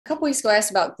couple weeks ago, I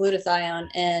asked about glutathione,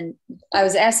 and I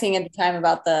was asking at the time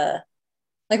about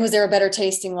was there a better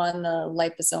tasting one, the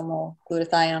liposomal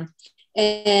glutathione?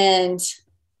 And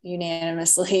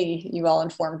unanimously, you all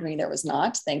informed me there was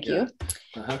not. Thank Yeah.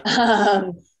 you. Uh-huh.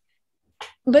 Um,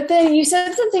 but then you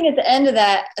said something at the end of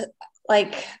that,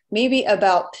 like maybe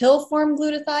about pill form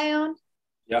glutathione.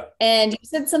 Yep. And you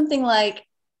said something like,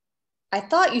 I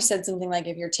thought you said something like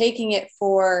if you're taking it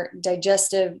for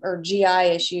digestive or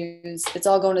GI issues, it's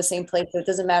all going to the same place. So it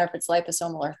doesn't matter if it's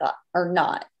liposomal or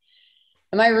not.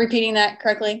 Am I repeating that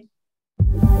correctly?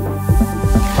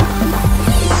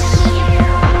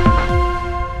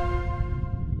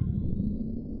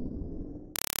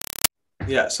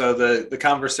 Yeah. So the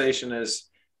conversation is,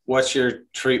 what's your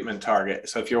treatment target?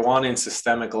 So if you're wanting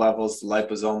systemic levels, the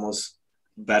liposomal's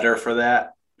better for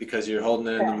that because you're holding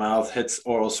it in the Okay. mouth, hits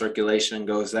oral circulation and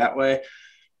goes that way.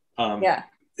 Um, Yeah.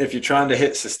 if you're trying to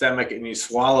hit systemic and you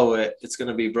swallow it, it's going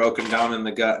to be broken down in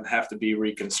the gut and have to be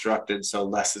reconstructed. So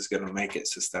less is going to make it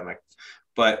systemic.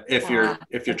 But if you're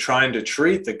trying to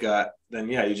treat the gut, then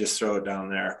yeah, you just throw it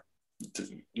down there.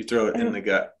 You throw it in the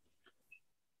gut.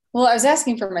 Well, I was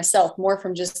asking for myself more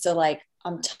from just to like,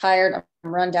 I'm tired, I'm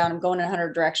run down, I'm going in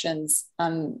 100 directions.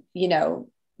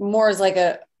 More as like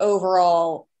a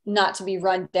overall not to be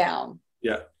run down.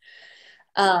 Yeah.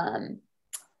 Um,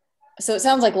 so it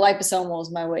sounds like liposomal is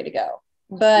my way to go.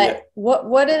 Yeah. But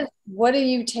what do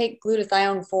you take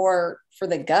glutathione for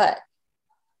the gut?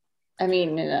 I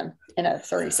mean, in a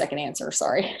 30-second answer,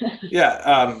 sorry.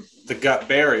 Yeah. The gut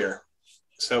barrier.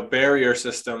 So barrier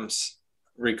systems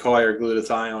require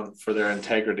glutathione for their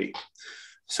integrity.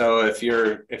 So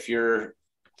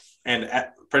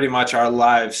pretty much our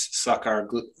lives suck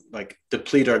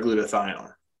deplete our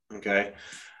glutathione. Okay.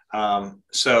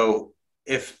 So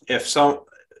if some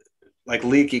like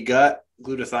leaky gut,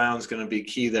 glutathione is going to be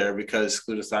key there because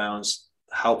glutathione's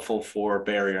helpful for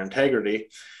barrier integrity.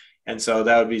 And so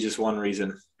that would be just one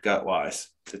reason gut wise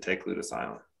to take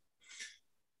glutathione.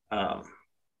 Yeah.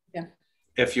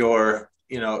 If you're,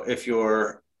 if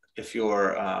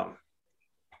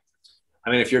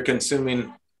you're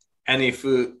consuming any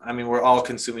food, we're all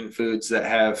consuming foods that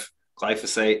have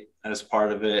glyphosate as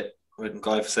part of it. When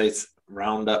glyphosate's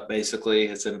Roundup, basically,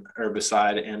 it's an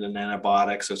herbicide and an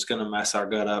antibiotic, so it's going to mess our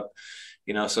gut up.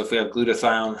 So if we have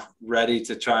glutathione ready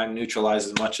to try and neutralize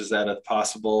as much of that as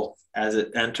possible as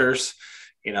it enters,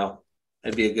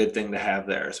 it'd be a good thing to have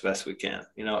there as best we can.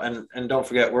 And don't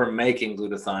forget, we're making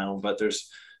glutathione, but there's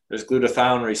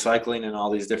glutathione recycling in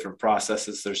all these different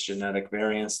processes. There's genetic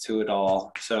variants to it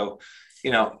all. So,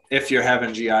 if you're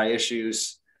having GI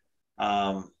issues,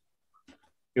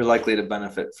 you're likely to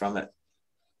benefit from it.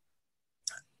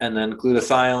 And then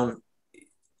glutathione,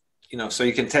 so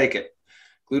you can take it.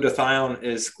 Glutathione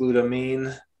is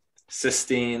glutamine,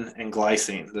 cysteine, and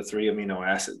glycine, the 3 amino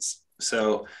acids.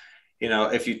 So,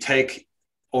 if you take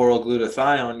oral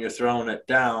glutathione, you're throwing it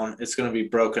down, it's going to be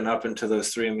broken up into those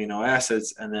 3 amino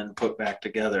acids and then put back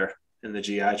together in the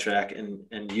GI tract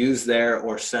and used there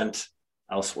or sent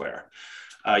elsewhere.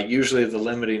 Usually the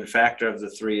limiting factor of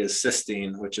the 3 is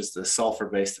cysteine, which is the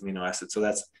sulfur-based amino acid. So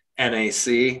that's NAC.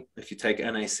 If you take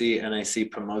NAC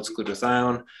promotes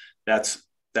glutathione.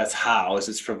 That's how is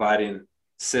it's providing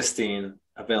cysteine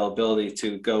availability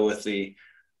to go with the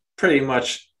pretty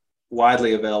much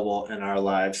widely available in our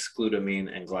lives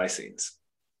glutamine and glycines.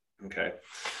 Okay,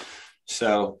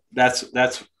 so that's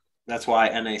why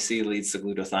NAC leads to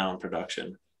glutathione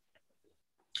production.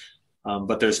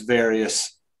 But there's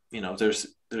various, there's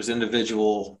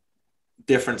individual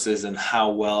differences in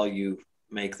how well you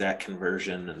make that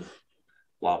conversion and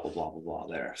blah blah blah blah blah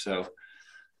there. So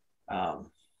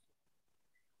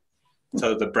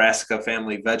so the brassica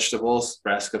family vegetables,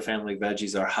 brassica family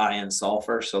veggies are high in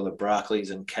sulfur. So the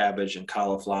broccolis and cabbage and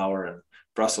cauliflower and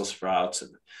Brussels sprouts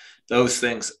and those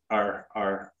things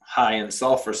are high in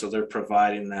sulfur. So they're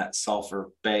providing that sulfur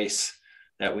base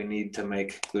that we need to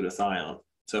make glutathione.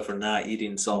 So if we're not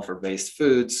eating sulfur-based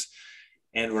foods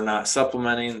and we're not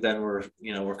supplementing, then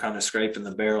we're kind of scraping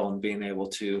the barrel and being able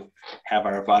to have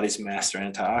our body's master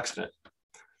antioxidant.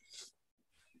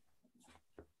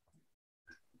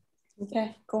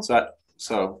 Okay, cool.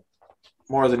 So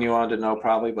more than you wanted to know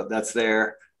probably, but that's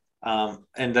there. And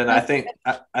then I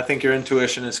think your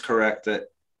intuition is correct that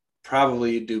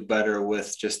probably you do better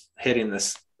with just hitting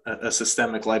a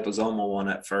systemic liposomal one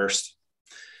at first.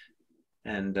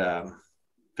 And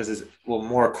because it will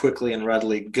more quickly and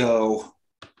readily go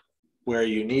where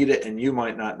you need it, and you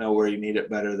might not know where you need it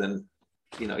better than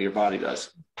your body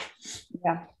does.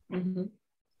 Yeah. Mm-hmm.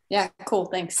 Yeah, cool.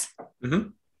 Thanks. Mm-hmm.